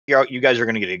you guys are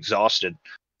going to get exhausted.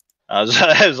 I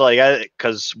was like,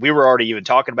 because we were already even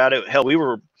talking about it. Hell,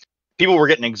 people were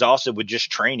getting exhausted with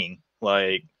just training.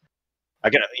 Like, I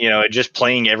got, just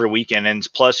playing every weekend. And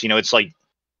plus, it's like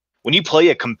when you play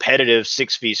a competitive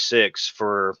 6v6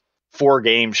 for 4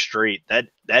 games straight, that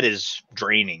is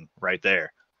draining right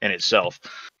there in itself.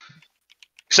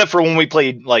 Except for when we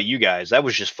played like you guys, that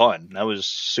was just fun. That was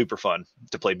super fun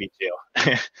to play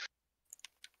BPO.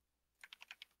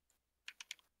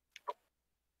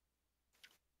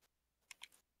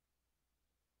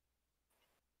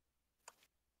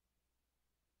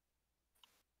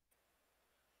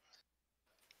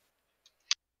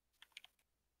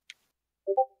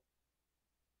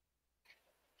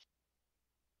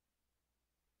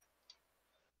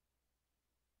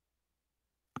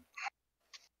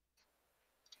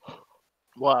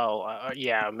 Well,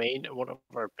 yeah, one of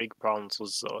our big problems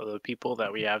was the people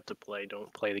that we have to play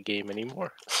don't play the game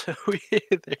anymore. So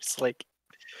there's like,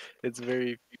 it's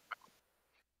very,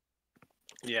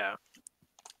 yeah,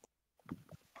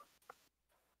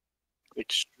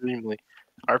 extremely.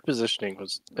 Our positioning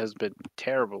has been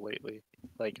terrible lately.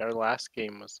 Like our last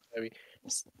game was, I mean,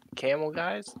 Camel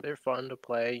guys, they're fun to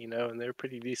play, and they're a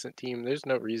pretty decent team. There's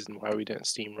no reason why we didn't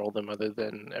steamroll them other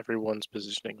than everyone's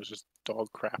positioning was just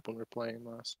dog crap when we were playing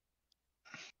last.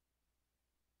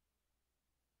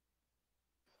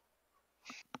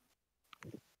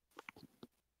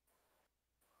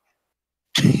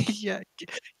 Yeah,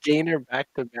 Gainer back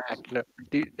to back. No,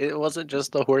 dude, it wasn't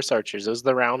just the horse archers. It was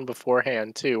the round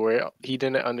beforehand too, where he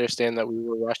didn't understand that we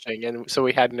were rushing, and so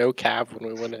we had no cav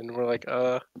when we went in. We're like,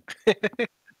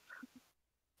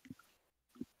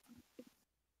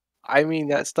 I mean,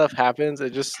 that stuff happens.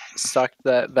 It just sucked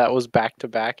that was back to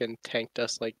back and tanked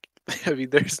us. Like, I mean,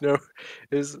 there's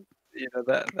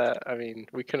that. I mean,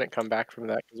 we couldn't come back from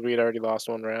that because we had already lost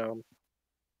one round.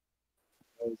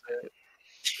 That was it.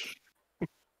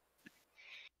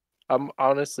 I'm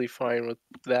honestly fine with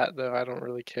that though. I don't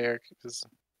really care because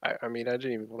I mean I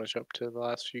didn't even want to show up to the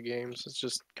last few games. It's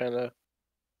just kind of,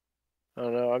 I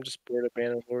don't know. I'm just bored of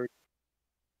Bannerlord.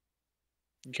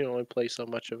 You can only play so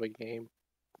much of a game.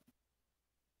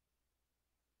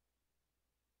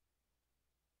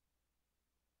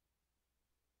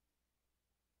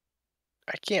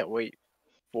 I can't wait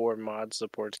for mod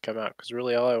support to come out because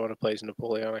really all I want to play is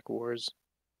Napoleonic Wars.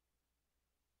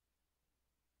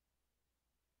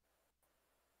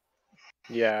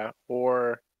 Yeah,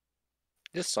 or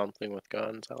just something with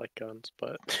guns. I like guns,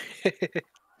 but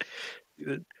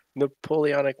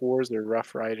Napoleonic Wars or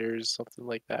Rough Riders, something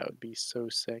like that would be so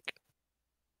sick.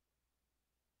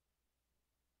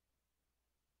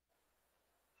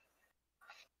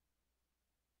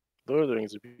 Lord of the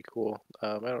Rings would be cool.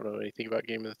 I don't know anything about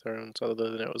Game of Thrones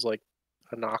other than it was like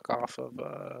a knockoff of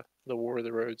the War of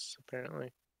the Roads,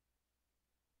 apparently.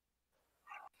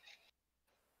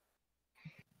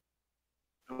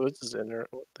 This is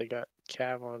they got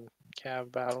Cav on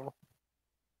Cav battle.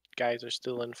 Guys are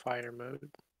still in fire mode.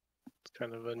 It's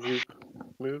kind of a noob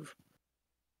move.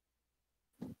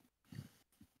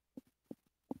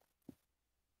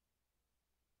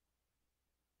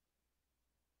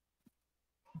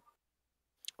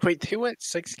 Wait, they went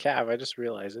 6 Cav. I just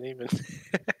realized. I didn't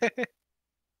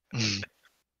even.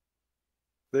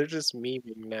 They're just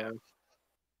memeing now.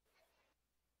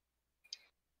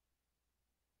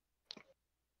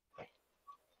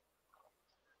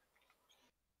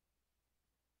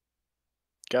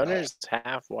 Gunner's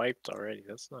half wiped already.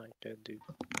 That's not good,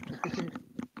 dude.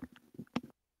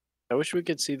 I wish we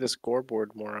could see the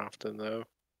scoreboard more often, though.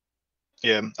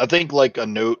 Yeah, I think like a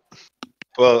note.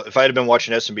 Well, if I had been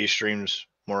watching SMB streams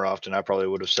more often, I probably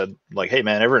would have said like, "Hey,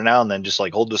 man, every now and then, just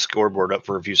like hold the scoreboard up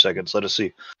for a few seconds. Let us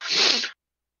see."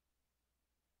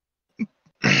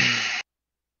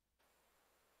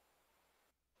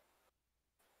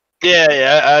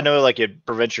 Yeah, I know like it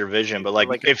prevents your vision, but like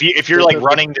if you're like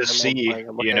running to see,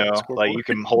 like you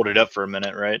can hold it up for a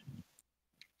minute, right?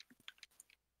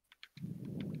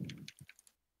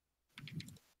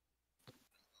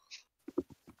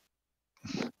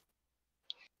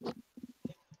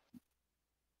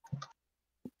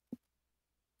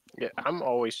 Yeah, I'm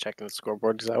always checking the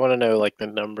scoreboard because I want to know like the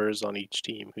numbers on each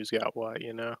team, who's got what,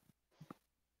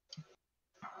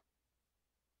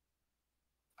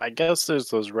 I guess there's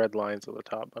those red lines at the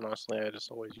top, but honestly, I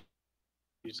just always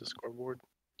use the scoreboard.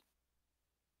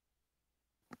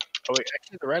 Oh wait,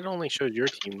 actually, the red only shows your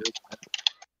team, doesn't it?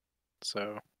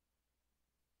 So.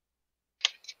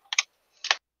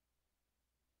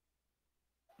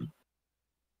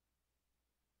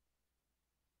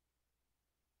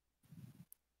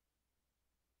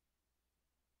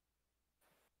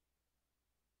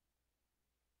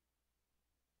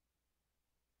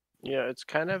 Yeah, it's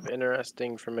kind of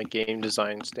interesting from a game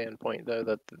design standpoint, though,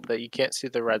 that you can't see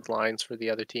the red lines for the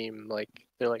other team. Like,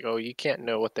 they're like, oh, you can't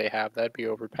know what they have. That'd be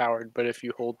overpowered. But if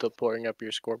you hold to blowing up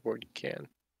your scoreboard, you can.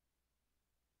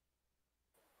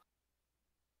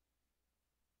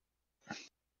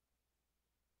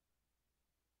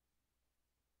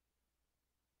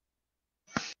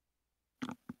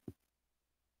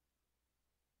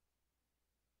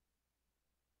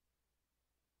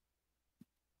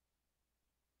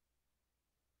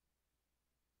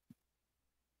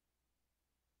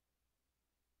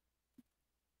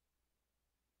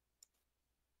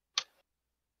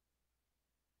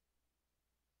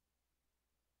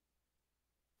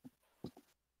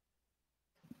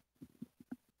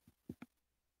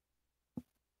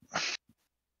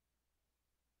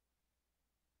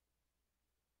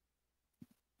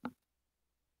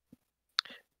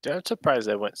 I'm surprised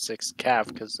they went 6 cav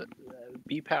because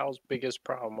BPOW's biggest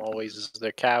problem always is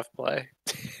their cav play.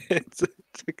 it's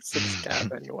like 6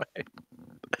 cav anyway.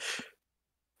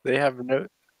 They have no.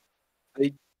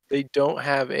 They don't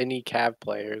have any cav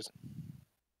players.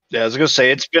 Yeah, I was gonna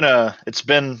say it's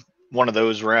been one of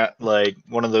those like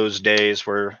one of those days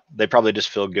where they probably just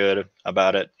feel good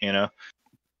about it, you know.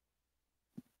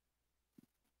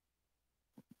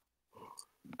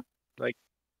 Like,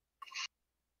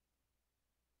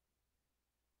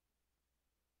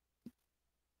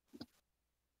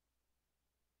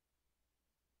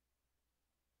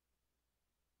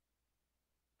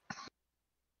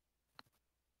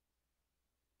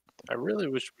 I really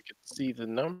wish we could see the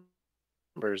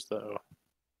numbers though.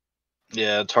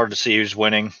 Yeah, it's hard to see who's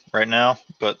winning right now,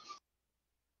 but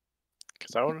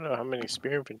Because I want to know how many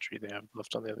spear infantry they have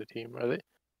left on the other team. Are they?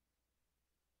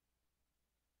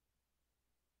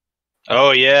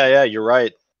 oh yeah, you're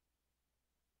right.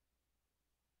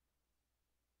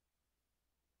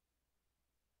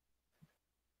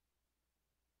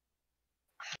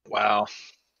 Wow.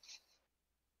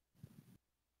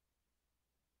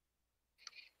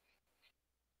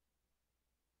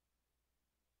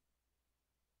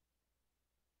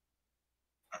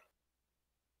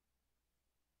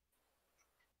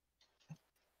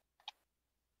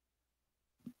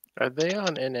 Are they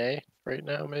on NA right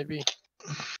now? Maybe.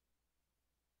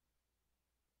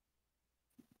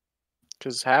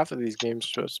 Because half of these games are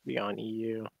supposed to be on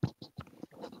EU.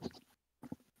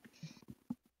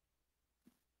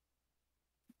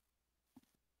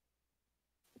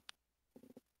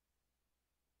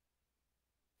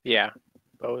 Yeah,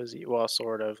 BoA's well,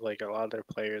 sort of. Like a lot of their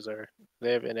players are.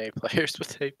 They have NA players,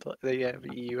 but they have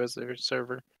EU as their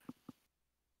server.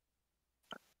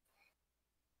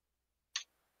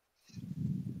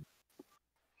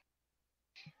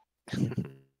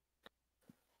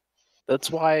 That's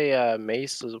why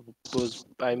Mace was.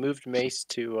 I moved Mace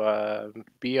to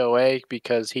BoA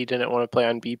because he didn't want to play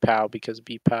on BPOW because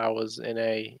BPOW was NA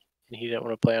and he didn't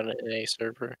want to play on an NA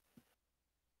server.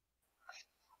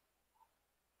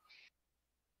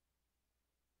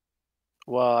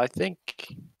 Well, I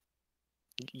think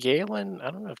Galen.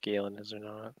 I don't know if Galen is or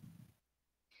not.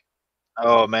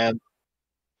 Oh man,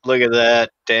 look at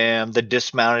that! Damn, the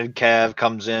dismounted cav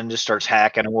comes in, just starts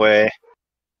hacking away.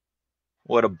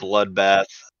 What a bloodbath!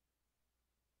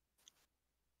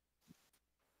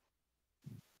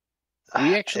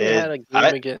 We actually had a game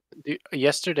again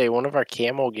yesterday. One of our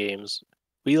camel games.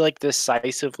 We like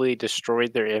decisively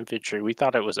destroyed their infantry. We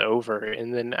thought it was over,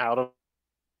 and then out of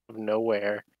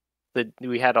nowhere,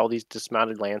 we had all these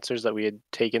dismounted lancers that we had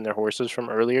taken their horses from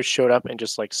earlier showed up and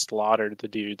just like slaughtered the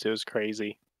dudes. It was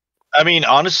crazy. I mean,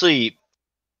 honestly,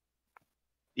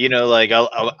 you know, like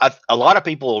a lot of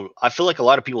people, I feel like a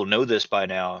lot of people know this by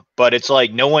now, but it's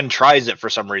like no one tries it for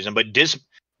some reason. But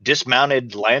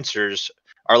dismounted lancers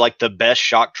are like the best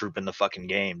shock troop in the fucking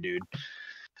game, dude.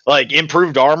 Like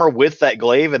improved armor with that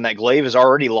glaive, and that glaive is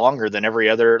already longer than every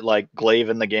other like glaive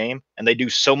in the game, and they do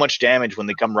so much damage when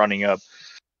they come running up.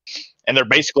 And they're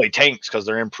basically tanks because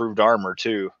they're improved armor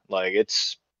too. Like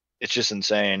it's just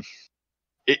insane.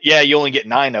 Yeah, you only get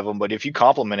 9 of them, but if you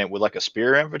complement it with like a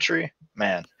spear infantry,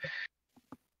 man,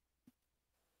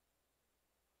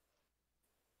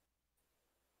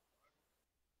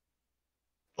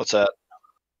 what's that?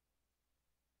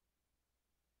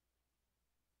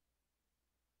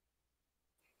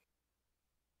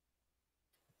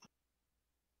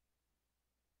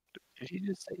 Did he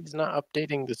just say he's not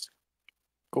updating the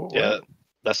score? Yeah, What?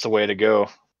 that's the way to go.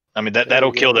 I mean There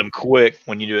that'll we kill go. them quick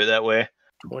when you do it that way.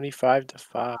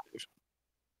 25-5.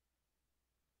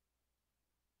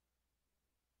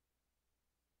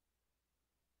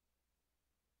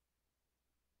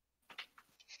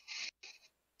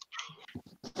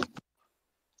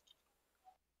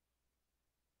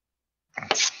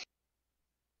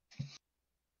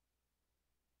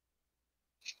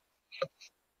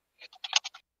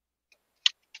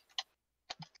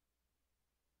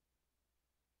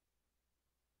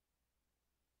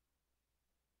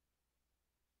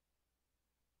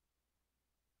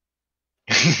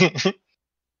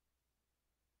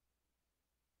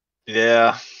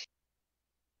 Yeah,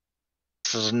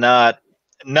 this is not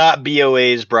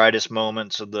BOA's brightest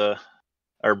moments of the,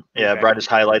 or yeah, brightest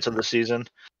highlights of the season.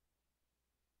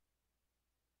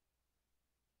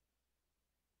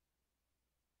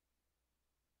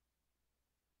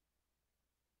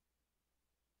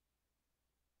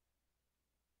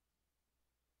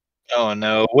 Oh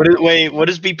no! What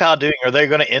is BPOW doing? Are they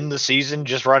going to end the season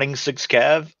just running 6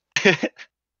 cav?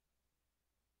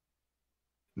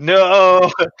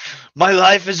 No, my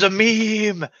life is a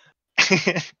meme.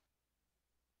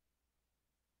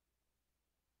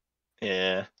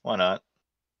 Yeah, why not?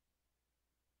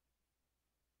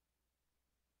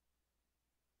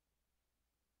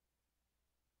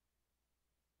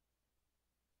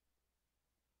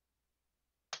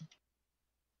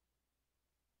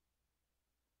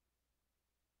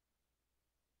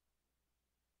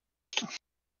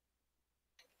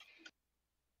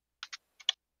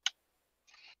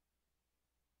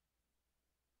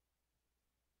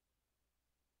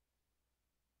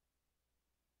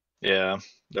 Yeah,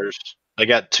 they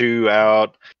got 2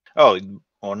 out. Oh,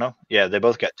 no. Yeah, they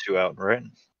both got 2 out, right?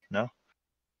 No.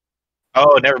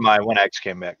 Oh, never mind. 1X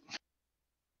came back.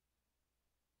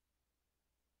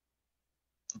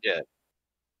 Yeah.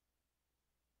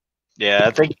 Yeah,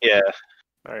 I think yeah.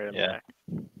 All right, I'm Yeah. back.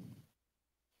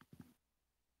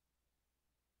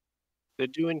 They're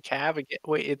doing Cav again.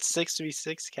 Wait, it's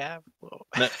 6v6 Cav? Whoa.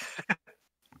 No.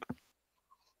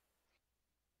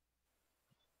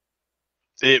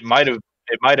 It might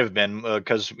have been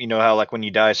because you know how like when you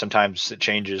die sometimes it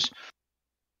changes.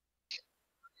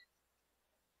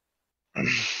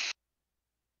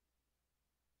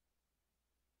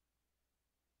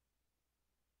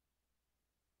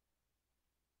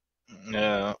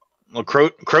 Yeah. Well,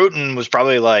 Croton was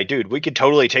probably like, dude, we could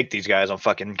totally take these guys on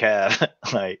fucking Cav.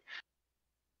 Like,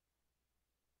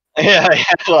 yeah,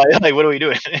 like, what are we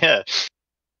doing? Yeah.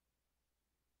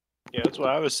 Yeah, that's what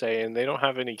I was saying. They don't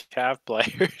have any Cav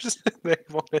players. They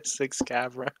won a 6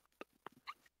 Cav round.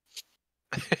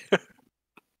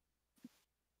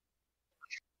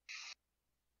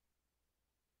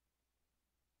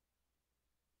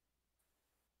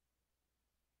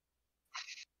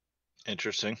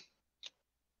 Interesting.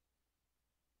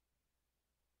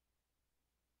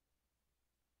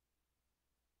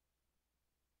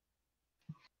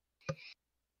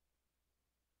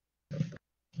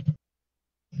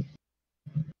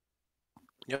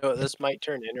 You know, this might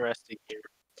turn interesting here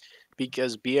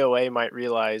because BoA might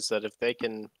realize that if they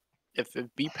can, if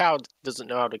BPOW doesn't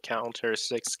know how to counter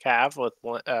 6 Cav with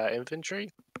infantry,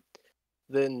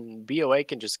 then BoA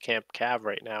can just camp Cav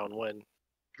right now and win.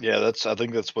 Yeah, I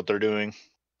think that's what they're doing.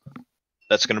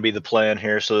 That's going to be the plan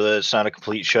here, so that it's not a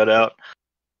complete shutout.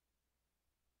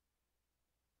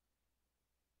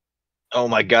 Oh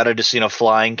my god! I just seen a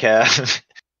flying Cav.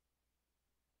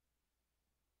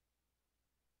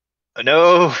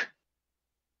 No.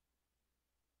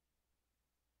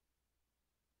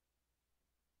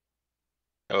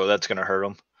 Oh, that's gonna hurt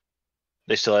them.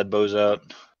 They still had bows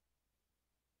out.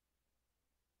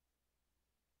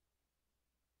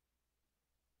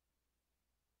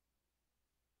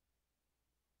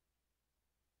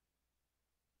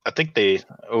 I think they.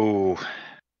 Oh.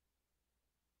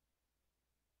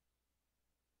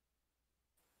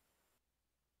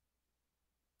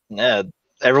 Yeah.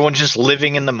 Everyone's just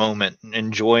living in the moment,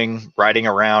 enjoying riding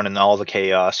around in all the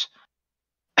chaos.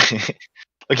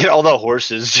 Look at all the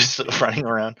horses just running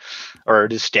around, or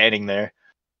just standing there.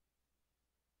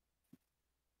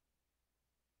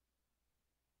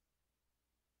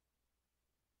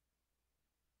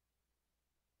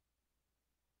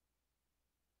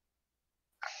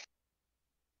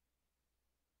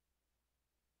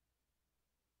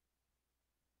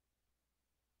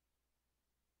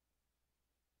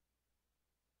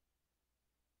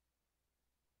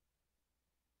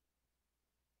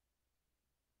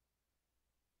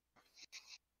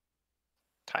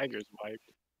 Tiger's wiped.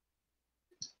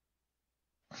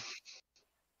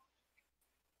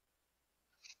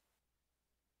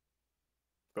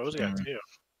 Rose got 2.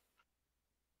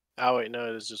 Oh wait, no,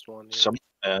 it is just 1.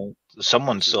 Yeah.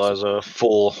 Someone still has a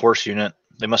full horse unit.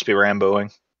 They must be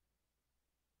Ramboing.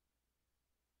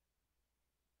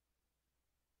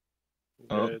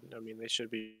 Good. I mean, they should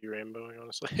be Ramboing,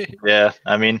 honestly. Yeah,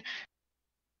 I mean,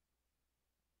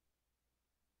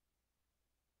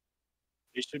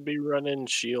 They should be running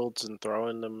shields and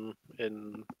throwing them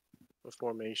in a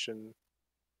formation.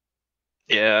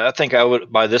 yeah, I think I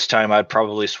would by this time I'd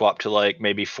probably swap to like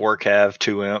maybe 4 cav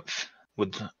 2 imp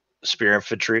with spear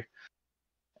infantry,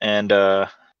 and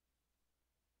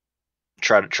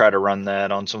try to run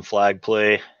that on some flag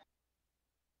play.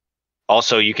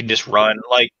 Also, you can just run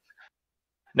like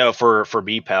no for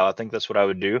BPOW. I think that's what I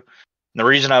would do. And the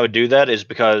reason I would do that is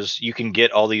because you can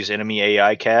get all these enemy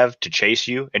AI cav to chase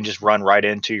you and just run right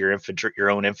into your infantry, your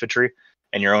own infantry,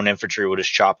 and your own infantry will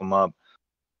just chop them up.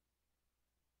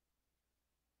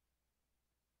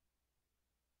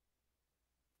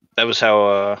 That was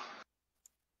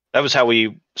how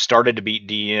we started to beat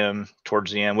DM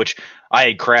towards the end, which I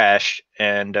had crashed,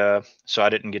 and so I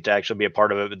didn't get to actually be a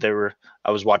part of it. But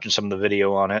I was watching some of the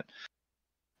video on it,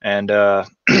 and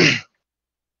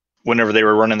whenever they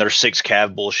were running their 6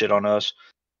 cav bullshit on us,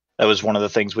 that was one of the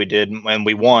things we did, and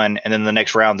we won. And then the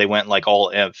next round they went like all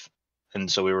inf,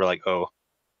 and so we were like, oh.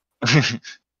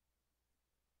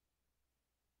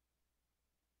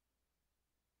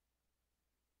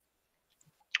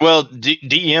 Well,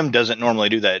 DM doesn't normally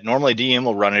do that. Normally, DM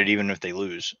will run it even if they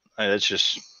lose. That's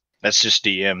just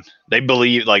DM. They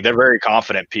believe, like, they're very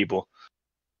confident people.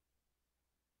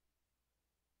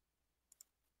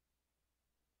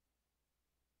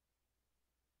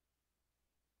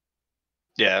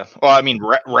 Yeah. Well, I mean,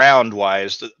 round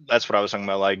wise, that's what I was talking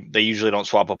about. Like, they usually don't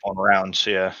swap up on rounds.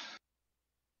 Yeah.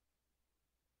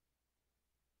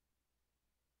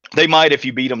 They might if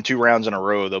you beat them 2 rounds in a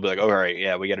row. They'll be like, all right,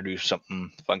 yeah, we got to do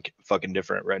something fucking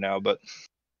different right now. But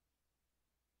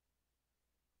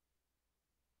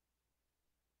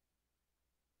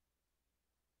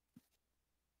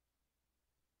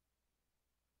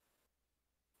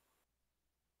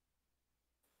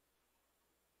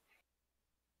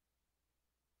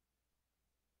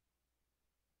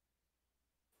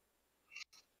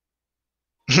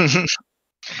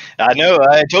I know.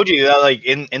 I told you, like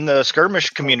in the skirmish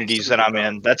communities that I'm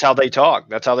in, that's how they talk.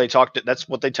 That's how they talk. That's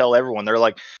what they tell everyone. They're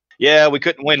like, "Yeah, we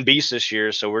couldn't win Beast this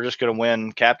year, so we're just gonna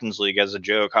win Captain's League as a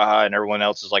joke, haha." And everyone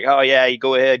else is like, "Oh yeah, you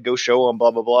go ahead, go show them,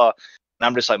 blah blah blah." And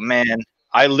I'm just like, man,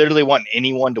 I literally want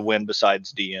anyone to win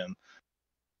besides DM.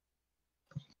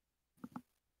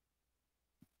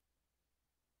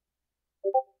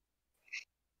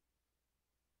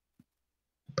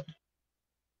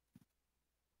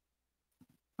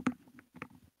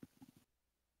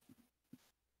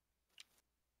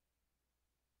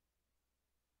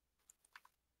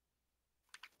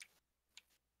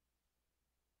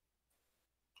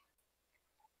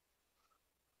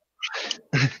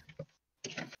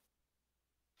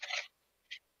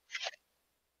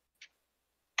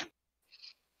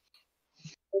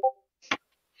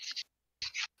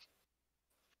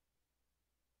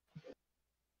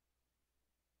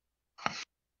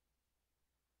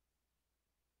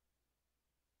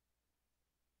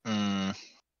 Mm,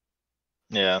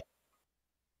 yeah.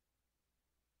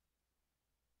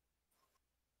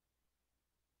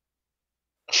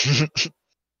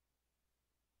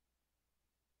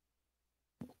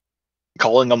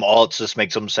 Calling them alts just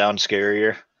makes them sound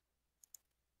scarier.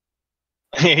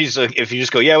 He's like, if you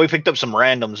just go, yeah, we picked up some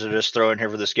randoms to just throw in here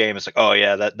for this game. It's like, oh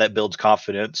yeah, that builds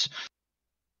confidence.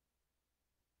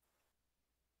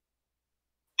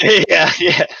 Yeah,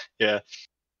 yeah, yeah.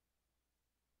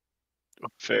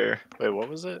 Fair. Wait, what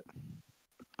was it?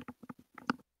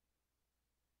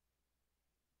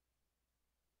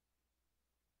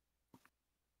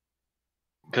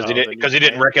 Because Oh, he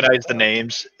didn't recognize the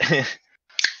names.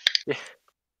 Yeah.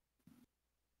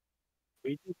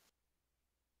 We did.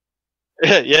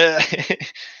 Yeah.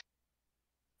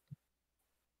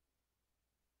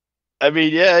 I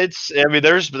mean, yeah, I mean,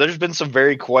 there's been some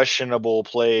very questionable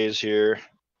plays here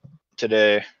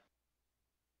today,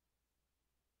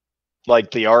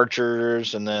 like the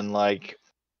archers, and then like,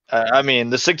 I mean,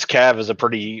 the 6 cav is a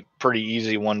pretty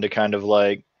easy one to kind of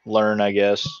like learn, I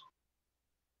guess.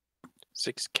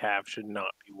 6 cav should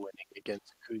not be winning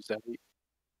against Kuzevi.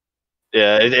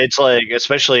 Yeah, it's like,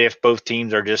 especially if both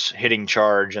teams are just hitting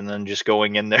charge and then just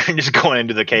going in there and just going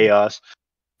into the chaos.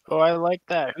 Oh, I like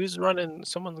that. Who's running?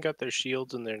 Someone's got their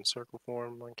shields and they're in circle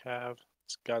form on cav.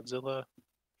 It's Godzilla.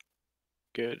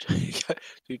 Good.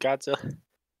 Dude, Godzilla.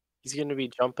 He's gonna be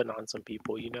jumping on some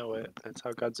people. You know it. That's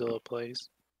how Godzilla plays.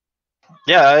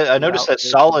 Yeah, I noticed that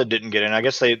Solid didn't get in. I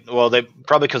guess they probably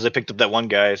because they picked up that one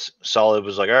guy. Solid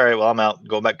was like, all right, well, I'm out.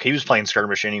 Go back. He was playing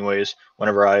skirmish anyways.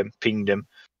 Whenever I pinged him.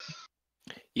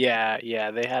 Yeah,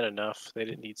 they had enough. They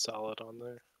didn't need Solid on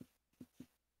there.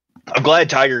 I'm glad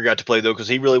Tiger got to play though, because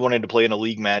he really wanted to play in a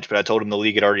league match, but I told him the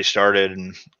league had already started,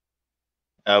 and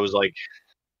I was like,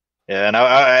 yeah, and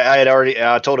I had already.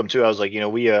 I told him too. I was like, you know,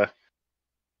 we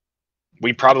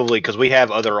probably, because we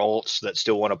have other alts that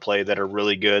still want to play that are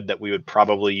really good that we would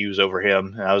probably use over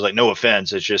him. And I was like, no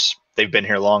offense, it's just they've been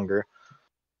here longer.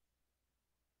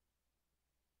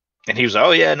 And he was like,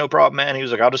 "Oh yeah, no problem, man." He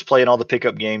was like, "I'll just play in all the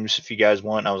pickup games if you guys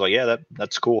want." And I was like, "Yeah,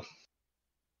 that's cool.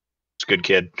 It's a good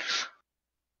kid."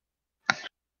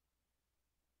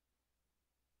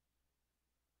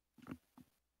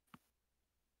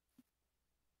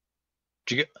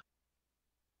 Did you get?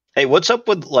 Hey, what's up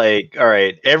with like? All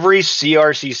right, every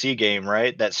CRCC game,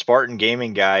 right? That Spartan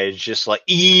Gaming guy is just like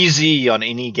easy on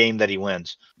any game that he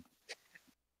wins.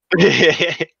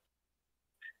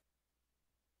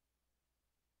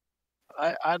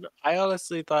 I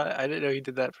honestly thought I didn't know he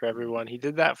did that for everyone. He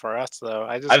did that for us though.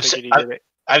 I just I've se- figured he I've, did it.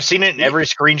 I've seen it in We every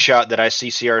screenshot that I see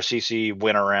CRCC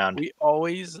win around we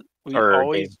always we or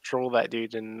always game. troll that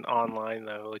dude in online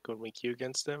though, like when we queue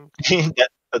against him.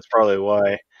 That's probably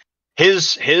why.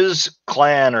 His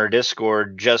clan or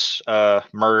Discord just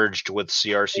merged with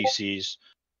CRCC's,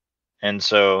 and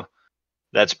so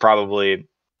that's probably.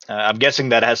 I'm guessing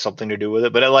that has something to do with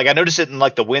it, but like I notice it in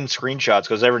like the win screenshots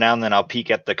because every now and then I'll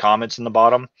peek at the comments in the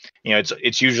bottom. You know,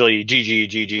 it's usually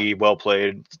GG, well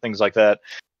played, things like that.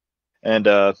 And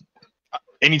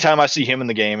anytime I see him in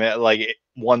the game, like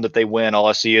one that they win, all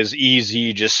I see is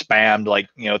EZ just spammed like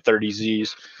 30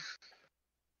 Z's.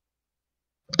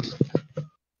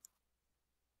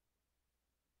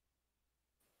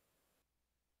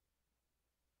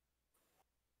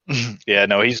 Yeah,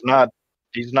 no, he's not.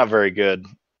 He's not very good.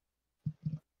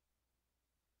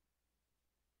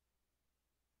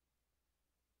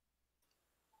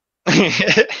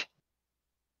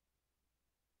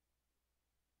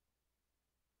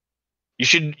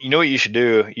 You know what you should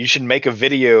do? You should make a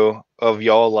video of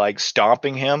y'all like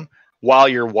stomping him while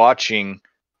you're watching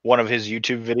one of his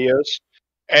YouTube videos,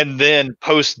 and then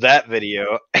post that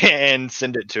video and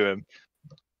send it to him.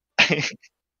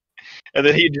 And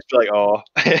then he'd just be like, "Oh,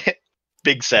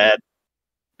 big sad."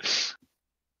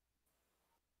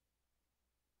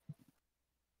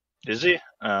 Is he?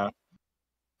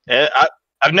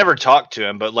 I've never talked to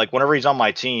him, but like whenever he's on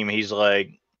my team, he's like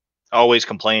always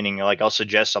complaining. Like I'll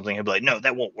suggest something, he'll be like, "No,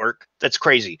 that won't work. That's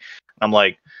crazy." I'm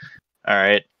like, "All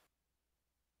right."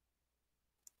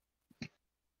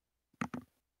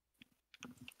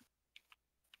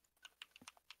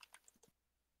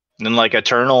 And then like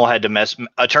Eternal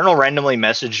randomly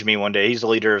messaged me one day. He's the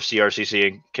leader of CRCC.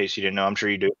 In case you didn't know, I'm sure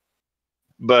you do.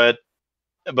 But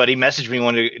he messaged me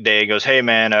one day. He goes, "Hey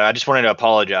man, I just wanted to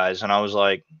apologize." And I was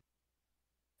like,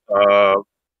 "Uh,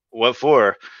 what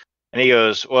for?" And he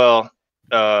goes, "Well,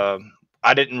 uh,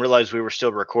 I didn't realize we were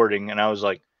still recording." And I was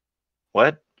like,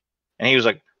 "What?" And he was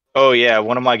like, "Oh yeah,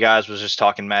 one of my guys was just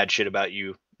talking mad shit about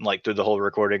you like through the whole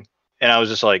recording." And I was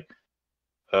just like,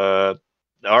 "Uh,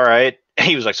 all right." And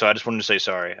he was like, "So I just wanted to say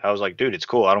sorry." I was like, "Dude, it's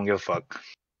cool. I don't give a fuck."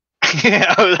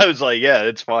 I was like, "Yeah,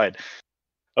 it's fine."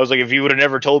 I was like, "If you would have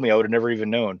never told me, I would have never even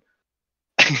known."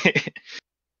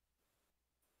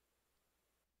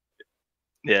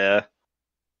 Yeah,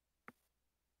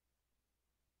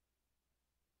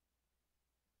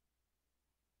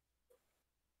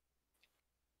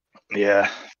 yeah.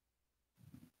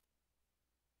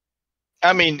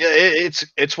 I mean,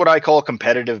 it's what I call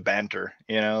competitive banter.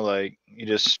 Like it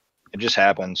just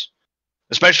happens.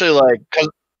 Especially like because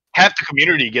half the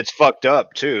community gets fucked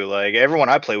up too. Like everyone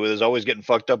I play with is always getting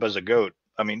fucked up as a goat.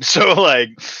 I mean, so like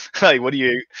what do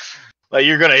you like?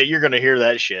 You're gonna hear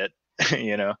that shit,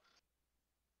 you know?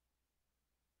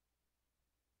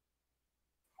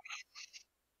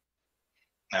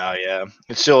 Oh yeah,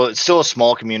 it's still a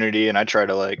small community, and I try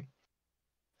to like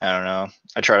I don't know.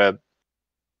 I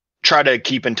try to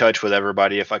keep in touch with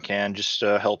everybody if I can, just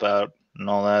to help out and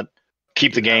all that.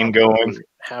 Keep the Dude, I game don't know going. who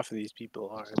half of these people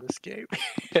are in this game.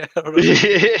 I don't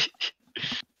know.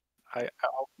 I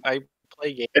I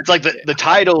play games. It's like I the get half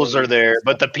titles are names and there,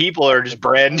 but stuff the like people are that, just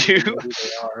but then I brand don't even new. know who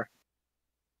they are.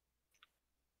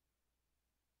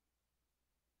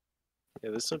 Yeah,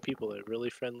 there's some people that are really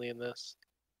friendly in this,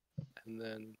 and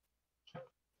then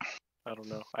I don't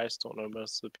know. I just don't know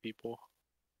most of the people.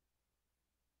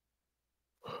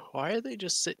 Why are they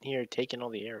just sitting here taking all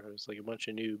the arrows like a bunch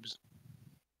of noobs?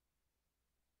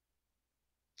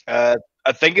 Uh,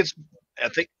 I think it's I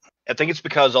think I think it's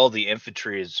because all the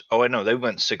infantry is. Oh, I know they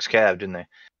went 6 cav, didn't they?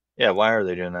 Yeah. Why are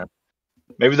they doing that?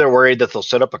 Maybe they're worried that they'll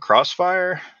set up a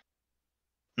crossfire.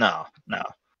 No, no.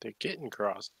 They're getting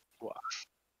crossed. Wow,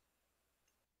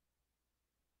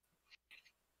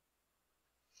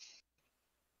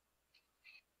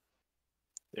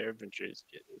 their infantry is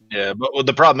getting. Yeah, but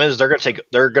the problem is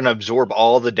they're gonna absorb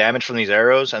all the damage from these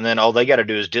arrows, and then all they got to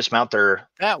do is dismount That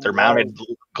their was. mounted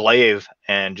glaive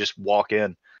and just walk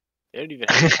in. They don't even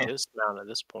have to dismount at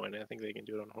this point. I think they can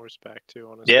do it on horseback too.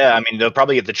 Honestly. Yeah, I mean they'll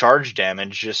probably get the charge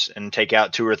damage just and take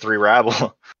out 2 or 3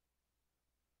 rabble.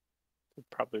 It'd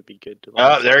probably be good to.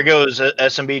 Oh, there goes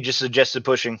SMB. Just suggested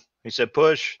pushing. He said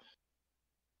push.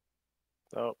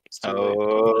 Oh, it's too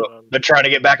late. They're trying to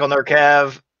get back on their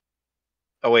cav.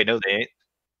 Oh wait, no, they ain't.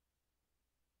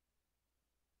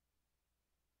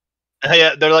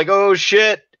 Yeah, they're like, oh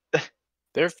shit.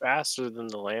 They're faster than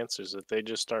the Lancers. If they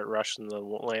just start rushing the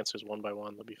Lancers one by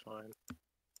one, they'll be fine.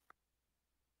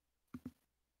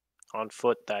 On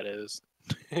foot, that is.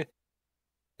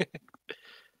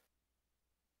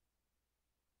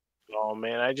 Oh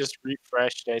man, I just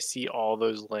refreshed and I see all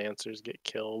those Lancers get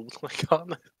killed like on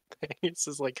the thing. It's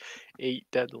just like 8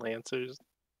 dead Lancers.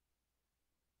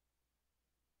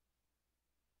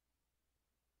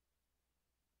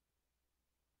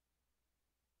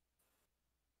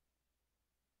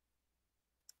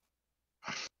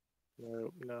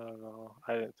 No.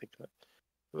 I didn't think that.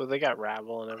 Well, they got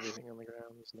rabble and everything on the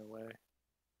ground. There's no way.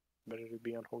 Better to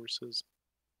be on horses.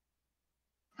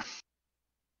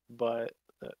 But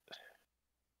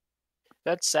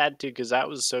that's sad too, because that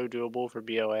was so doable for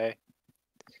BoA.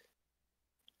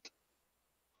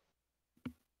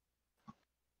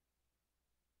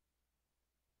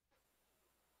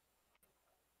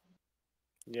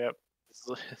 Yep.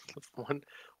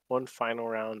 One final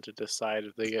round to decide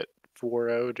if they get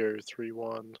 4-0'd or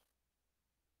 3-1.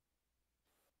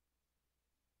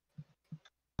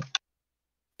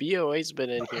 BoA's been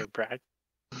in here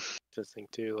practicing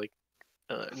too, like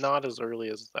not as early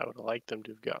as I would have liked them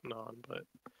to have gotten on, but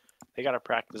they got to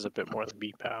practice a bit more than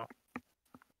BPOW.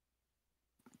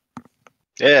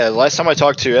 Yeah, last time I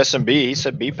talked to SMB, he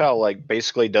said BPOW like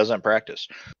basically doesn't practice.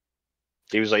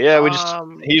 He was like, yeah, we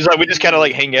just kind of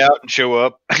like hang out and show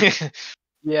up.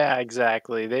 Yeah,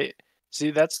 exactly. They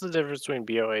see that's the difference between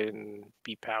BoA and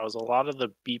BPOW. Is a lot of the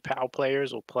BPOW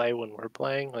players will play when we're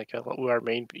playing. Like our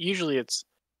main, usually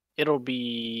it'll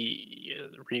be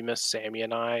Remus, Sammy,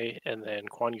 and I, and then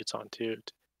Quan gets on too.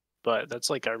 But that's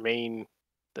like our main.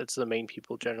 That's the main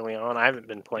people generally on. I haven't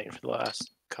been playing for the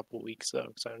last couple weeks though,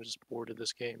 because I'm just bored of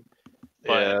this game.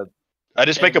 Yeah, I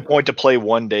just make a point to play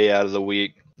one day out of the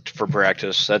week for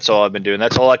practice. That's all I've been doing.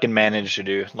 That's all I can manage to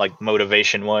do, like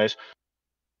motivation wise.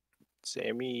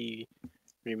 Sammy,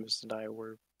 Remus, and I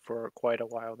were for quite a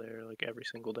while there, like every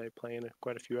single day, playing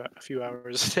quite a few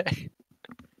hours a day.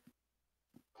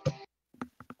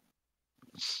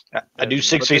 I do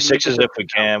 6v6s if we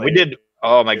can. We did.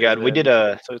 Oh my god, we did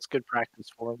so it's good practice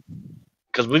for them.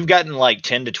 Because we've gotten like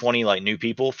 10 to 20 like new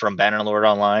people from Bannerlord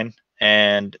Online,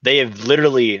 and they have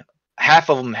literally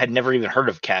half of them had never even heard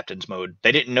of Captain's Mode.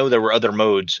 They didn't know there were other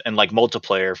modes and like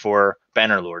multiplayer for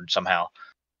Bannerlord somehow.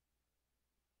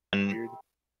 And Weird.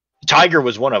 Tiger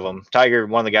was one of them. Tiger,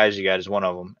 one of the guys you got, is one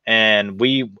of them. And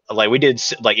we did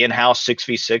like in-house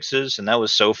 6v6s, and that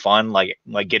was so fun. Like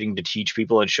getting to teach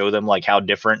people and show them like how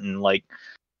different and like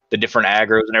the different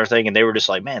aggros and everything. And they were just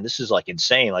like, man, this is like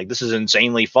insane. Like this is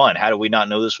insanely fun. How did we not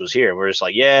know this was here? We're just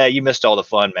like, yeah, you missed all the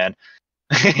fun, man.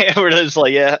 We're just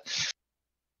like, yeah,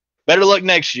 better luck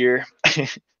next year.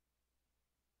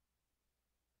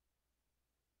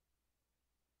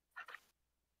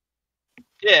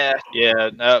 Yeah.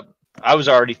 I was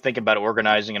already thinking about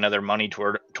organizing another money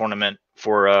tournament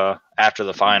for after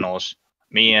the finals.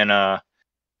 Me and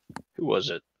who was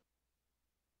it?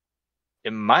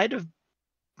 It might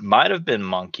have been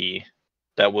Monkey.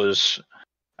 That was,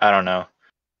 I don't know.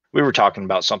 We were talking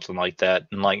about something like that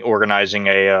and like organizing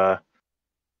a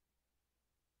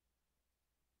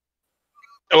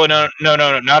oh no,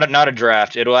 not a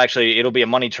draft. It'll be a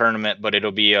money tournament, but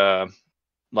it'll be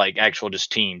like actual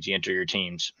just teams. You enter your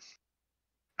teams.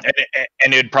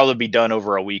 And it'd probably be done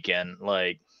over a weekend,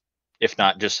 like if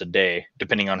not just a day,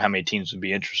 depending on how many teams would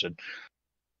be interested.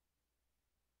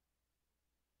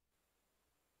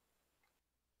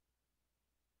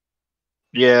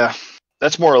 Yeah,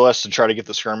 that's more or less to try to get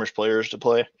the skirmish players to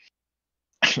play.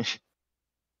 I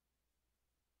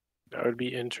would be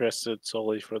interested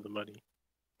solely for the money.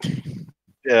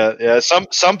 Yeah.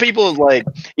 Some people like,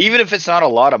 even if it's not a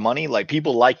lot of money, like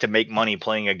people like to make money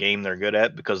playing a game they're good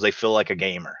at because they feel like a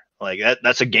gamer. Like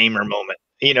that's a gamer moment.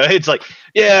 You know, it's like,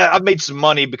 yeah, I've made some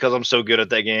money because I'm so good at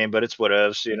that game, but it's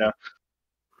whatevs, you know.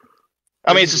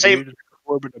 I mean, it's the same.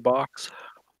 Orb in a box.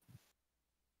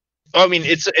 I mean,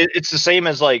 it's the same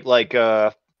as like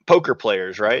poker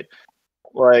players, right?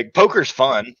 Like poker's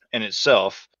fun in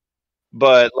itself,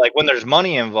 but like when there's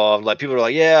money involved, like people are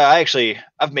like, yeah,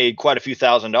 I've made quite a few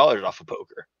 $1,000s off of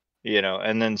poker, you know,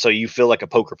 and then so you feel like a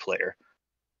poker player.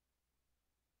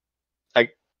 I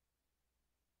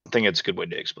think it's a good way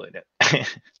to explain it.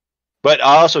 But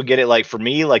I also get it. Like for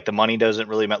me, like the money doesn't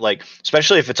really matter. Like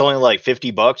especially if it's only like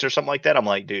 $50 or something like that. I'm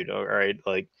like, dude, all right,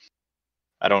 like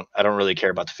I don't really care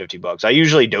about the $50. I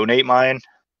usually donate mine,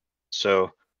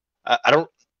 so I don't.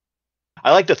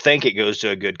 I like to think it goes to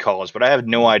a good cause, but I have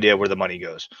no idea where the money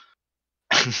goes.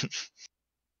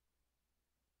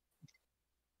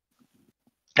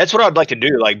 That's what I'd like to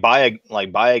do. Like buy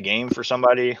a game for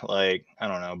somebody. Like I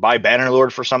don't know, buy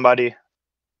Bannerlord for somebody.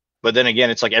 But then again,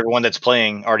 it's like everyone that's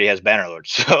playing already has Bannerlord,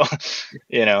 so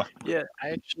you know. Yeah,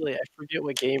 I forget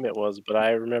what game it was, but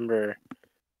I remember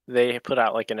they put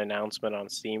out like an announcement on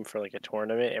Steam for like a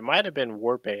tournament. It might have been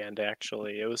Warband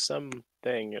actually. It was something.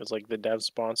 It was like the dev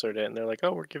sponsored it, and they're like,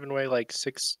 "Oh, we're giving away like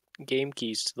 6 game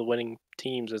keys to the winning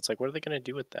teams." It's like, what are they gonna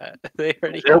do with that? They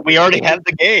already have We already have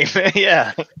the game.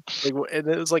 Yeah. like, and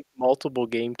it was like multiple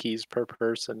game keys per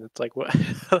person. It's like what?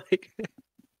 Like,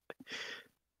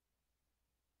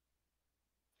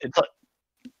 It's like,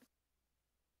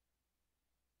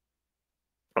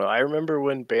 well, I remember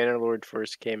when Bannerlord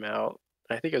first came out.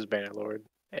 I think it was Bannerlord.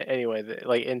 Anyway,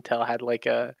 like Intel had like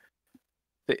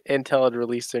Intel had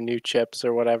released their new chips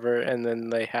or whatever, and then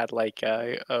they had like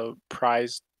a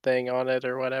prize thing on it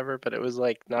or whatever, but it was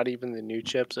like not even the new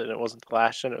chips, and it wasn't the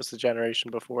last gen, it was the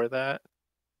generation before that.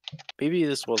 Maybe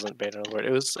this wasn't Bannerlord.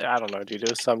 It was, I don't know, dude. It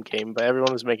was some game, but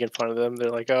everyone was making fun of them. They're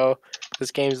like, "Oh,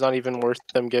 this game's not even worth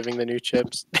them giving the new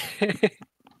chips."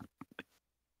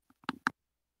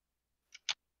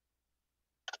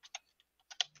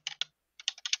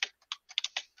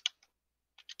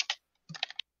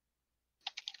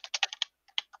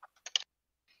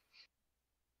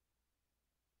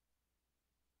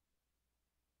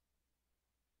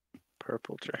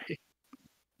 Purple Tray.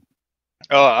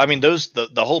 oh, I mean the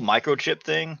whole microchip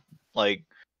thing. Like,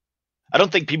 I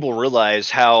don't think people realize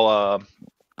how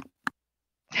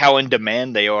in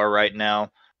demand they are right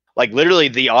now. Like literally,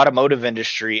 the automotive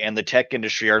industry and the tech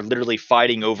industry are literally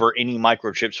fighting over any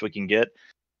microchips we can get.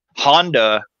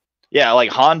 Honda, yeah,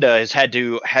 like Honda has had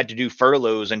to do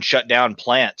furloughs and shut down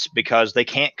plants because they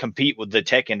can't compete with the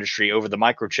tech industry over the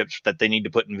microchips that they need to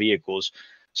put in vehicles.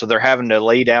 So they're having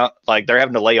to they're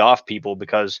having to lay off people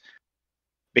because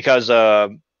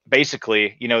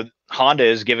basically, Honda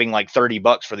is giving like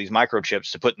 $30 for these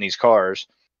microchips to put in these cars,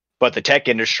 but the tech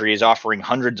industry is offering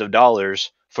hundreds of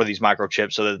dollars for these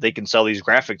microchips so that they can sell these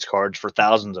graphics cards for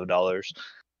thousands of dollars.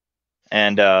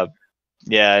 And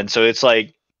yeah, and so it's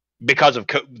like because of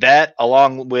that,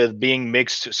 along with being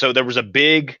mixed. So there was a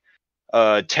big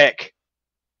tech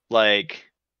like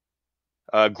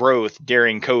growth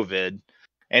during COVID,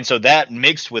 and so that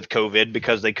mixed with COVID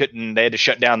because they had to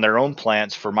shut down their own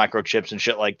plants for microchips and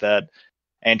shit like that,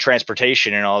 and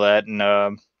transportation and all that, and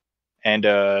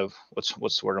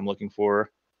what's the word I'm looking for?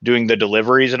 Doing the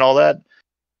deliveries and all that.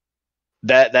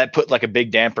 That put like a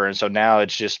big damper, and so now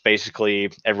it's just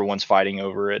basically everyone's fighting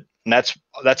over it, and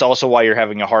that's also why you're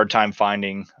having a hard time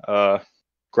finding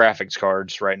graphics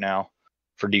cards right now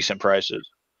for decent prices.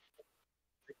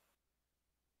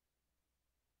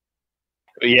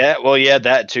 Yeah, well, yeah,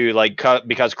 that too. Like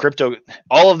because crypto,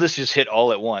 all of this just hit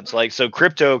all at once. Like so,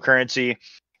 cryptocurrency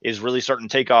is really starting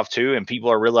to take off too, and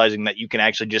people are realizing that you can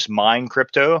actually just mine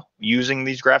crypto using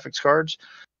these graphics cards.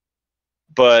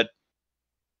 But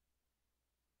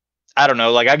I don't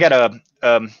know. Like I got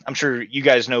I'm sure you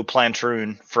guys know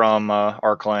Plantroon from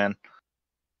our clan.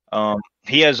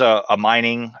 He has a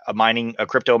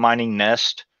crypto mining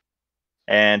nest,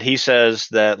 and he says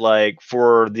that like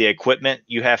for the equipment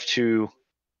you have to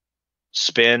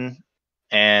spin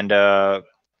and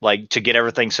like to get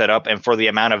everything set up, and for the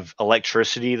amount of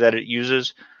electricity that it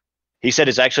uses, he said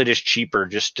it's actually just cheaper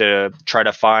just to try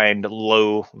to find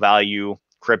low value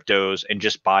cryptos and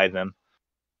just buy them.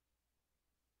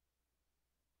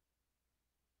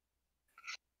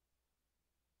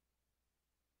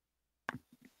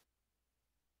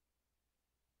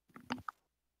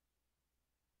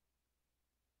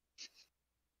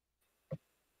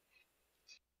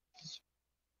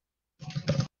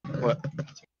 What?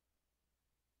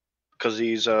 Because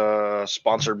he's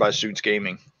sponsored by Suits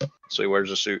Gaming, so he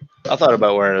wears a suit. I thought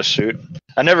about wearing a suit.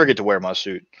 I never get to wear my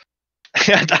suit.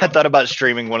 I thought about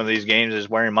streaming one of these games as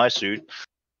wearing my suit.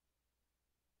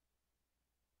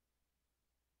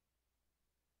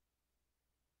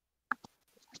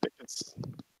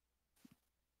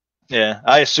 Yeah,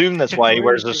 I assume that's why he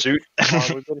wears a suit. Come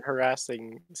on, we've been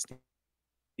harassing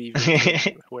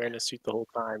Steven wearing a suit the whole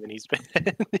time, and he's been.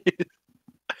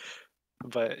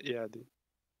 But yeah, dude.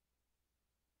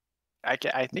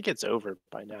 I think it's over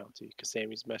by now too, because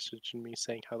Sammy's messaging me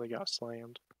saying how they got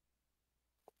slammed.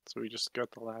 So we just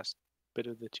got the last bit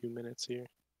of the 2 minutes here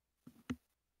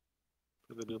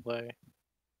for the delay.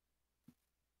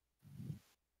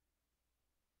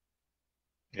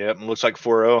 Yep, looks like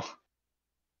 4-0.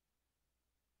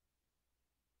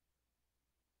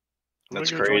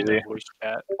 That's go join crazy. the voice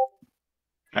chat.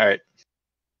 All right.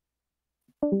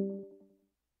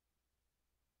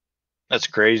 That's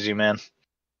crazy, man.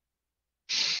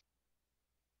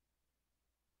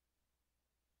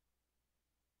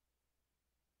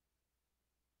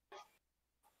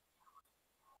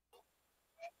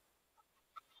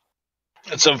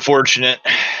 It's unfortunate.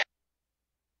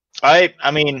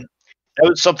 I mean, that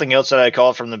was something else that I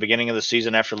called from the beginning of the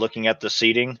season after looking at the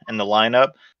seating and the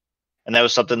lineup. And that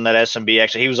was something that SMB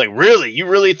actually, he was like, really? You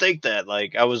really think that?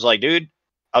 Like, I was like, dude,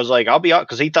 I was like, I'll be out,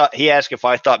 because he asked if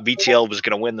I thought BTL was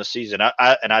going to win the season.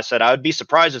 I said, I would be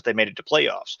surprised if they made it to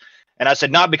playoffs. And I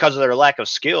said, not because of their lack of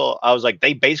skill. I was like,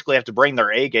 they basically have to bring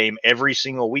their A game every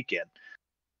single weekend.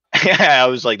 I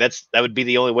was like, that would be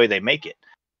the only way they make it.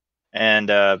 And,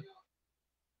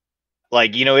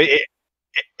 like, you know,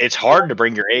 it's hard to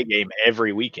bring your A game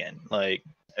every weekend. Like,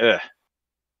 ugh.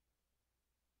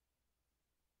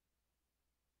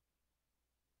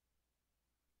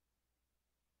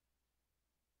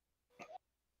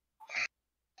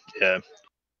 Yeah.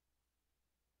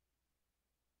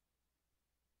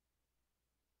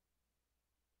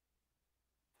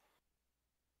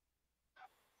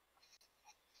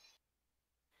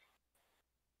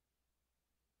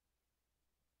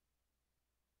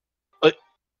 But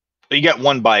you got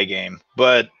one bye game,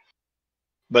 but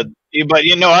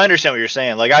you know, I understand what you're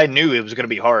saying. Like, I knew it was going to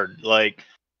be hard. Like,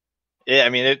 yeah, I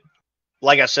mean,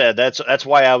 like I said, that's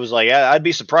why I was like, I'd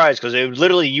be surprised, because it was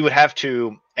literally, you would have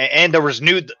to, and there was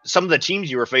some of the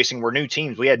teams you were facing were new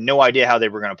teams. We had no idea how they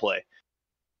were going to play.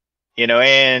 You know,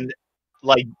 and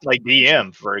like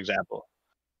DM, for example.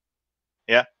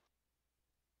 Yeah.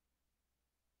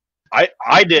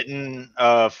 I didn't.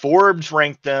 Forbes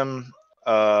ranked them.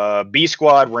 B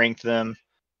Squad ranked them.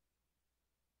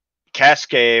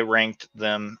 Cascade ranked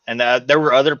them, and there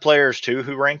were other players too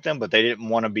who ranked them, but they didn't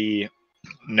want to be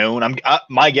known.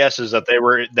 My guess is that they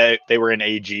were in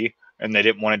AG, and they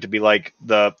didn't want it to be like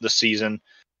the season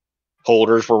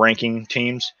holders were ranking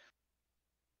teams.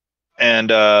 And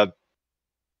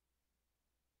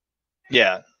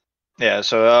yeah, yeah.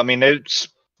 So I mean,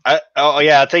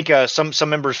 I think some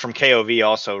members from KOV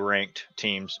also ranked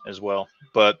teams as well,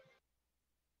 but